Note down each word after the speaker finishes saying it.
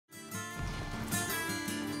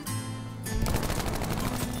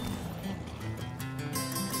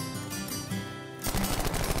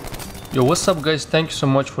Yo, what's up guys, thank you so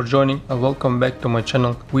much for joining and welcome back to my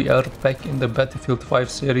channel. We are back in the Battlefield 5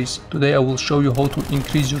 series. Today I will show you how to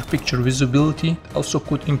increase your picture visibility, also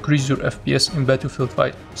could increase your FPS in Battlefield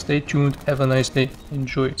 5. Stay tuned, have a nice day,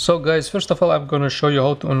 enjoy. So guys, first of all I'm gonna show you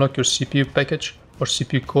how to unlock your CPU package or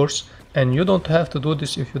CPU cores. And you don't have to do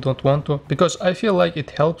this if you don't want to, because I feel like it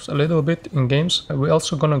helps a little bit in games. We're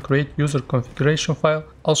also gonna create user configuration file.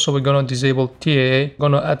 Also we're gonna disable TAA,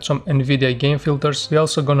 gonna add some NVIDIA game filters. We're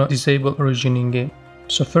also gonna disable origin in game.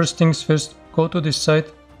 So first things first, go to this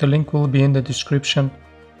site. The link will be in the description.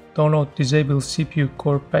 Download disable CPU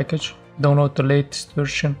core package. Download the latest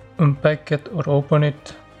version. Unpack it or open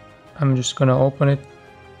it. I'm just gonna open it.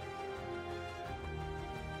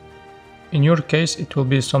 In your case, it will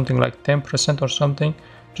be something like 10% or something.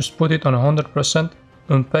 Just put it on 100%,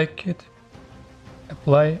 unpack it,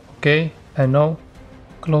 apply, okay, and now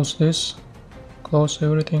close this, close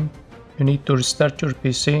everything. You need to restart your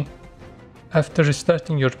PC. After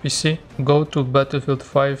restarting your PC, go to Battlefield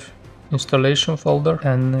 5 installation folder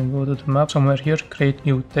and go to the map somewhere here, create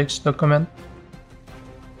new text document.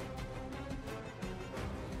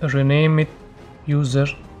 Rename it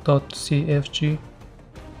user.cfg.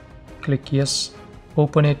 Click yes,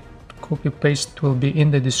 open it, copy paste will be in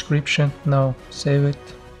the description. Now save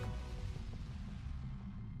it.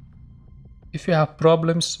 If you have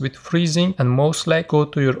problems with freezing and mouse lag, go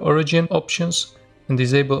to your origin options and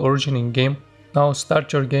disable origin in game. Now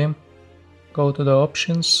start your game, go to the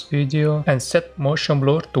options, video, and set motion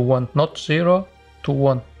blur to 1, not 0 to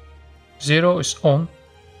 1. 0 is on,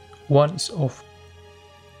 1 is off.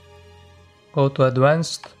 Go to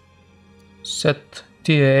advanced, set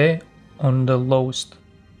TAA on the lowest.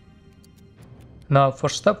 Now for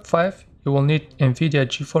step 5 you will need NVIDIA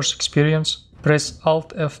GeForce Experience. Press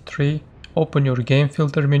Alt F3, open your game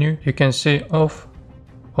filter menu. You can see off,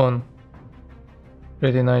 on.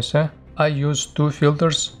 Pretty nice, eh? I use two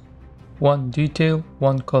filters, one detail,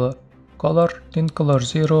 one color. Color, tint color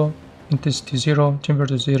 0, intensity 0,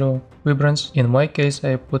 temperature 0, vibrance. In my case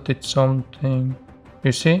I put it something,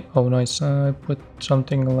 you see? Oh nice, I put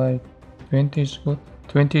something like 20 is good.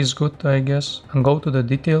 20 is good, I guess. And go to the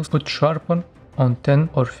details, put sharpen on 10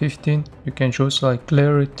 or 15. You can choose like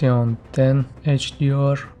clarity on 10,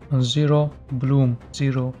 HDR on 0, bloom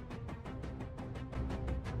 0.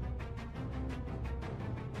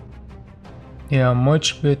 Yeah,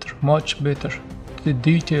 much better, much better. The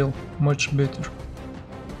detail, much better.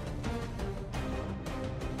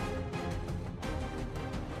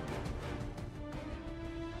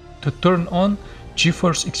 To turn on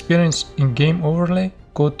GeForce Experience in-game overlay,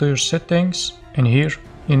 go to your settings and here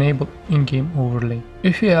enable in-game overlay.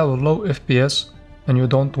 If you have a low FPS and you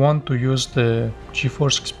don't want to use the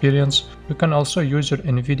GeForce Experience, you can also use your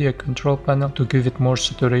NVIDIA control panel to give it more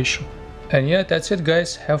saturation. And yeah, that's it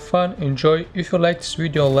guys, have fun, enjoy. If you like this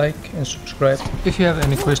video, like and subscribe. If you have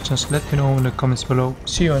any questions, let me know in the comments below.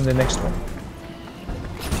 See you in the next one.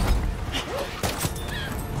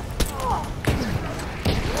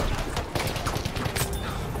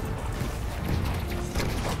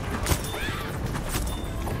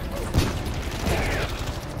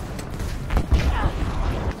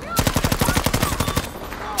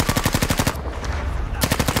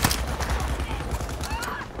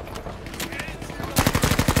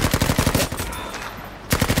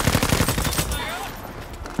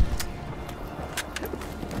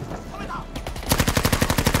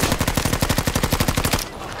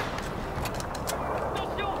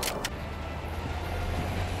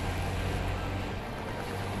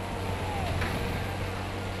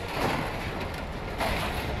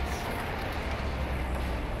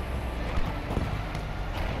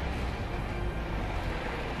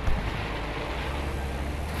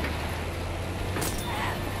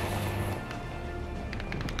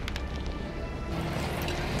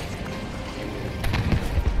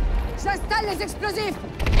 J'installe les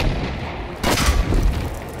explosifs!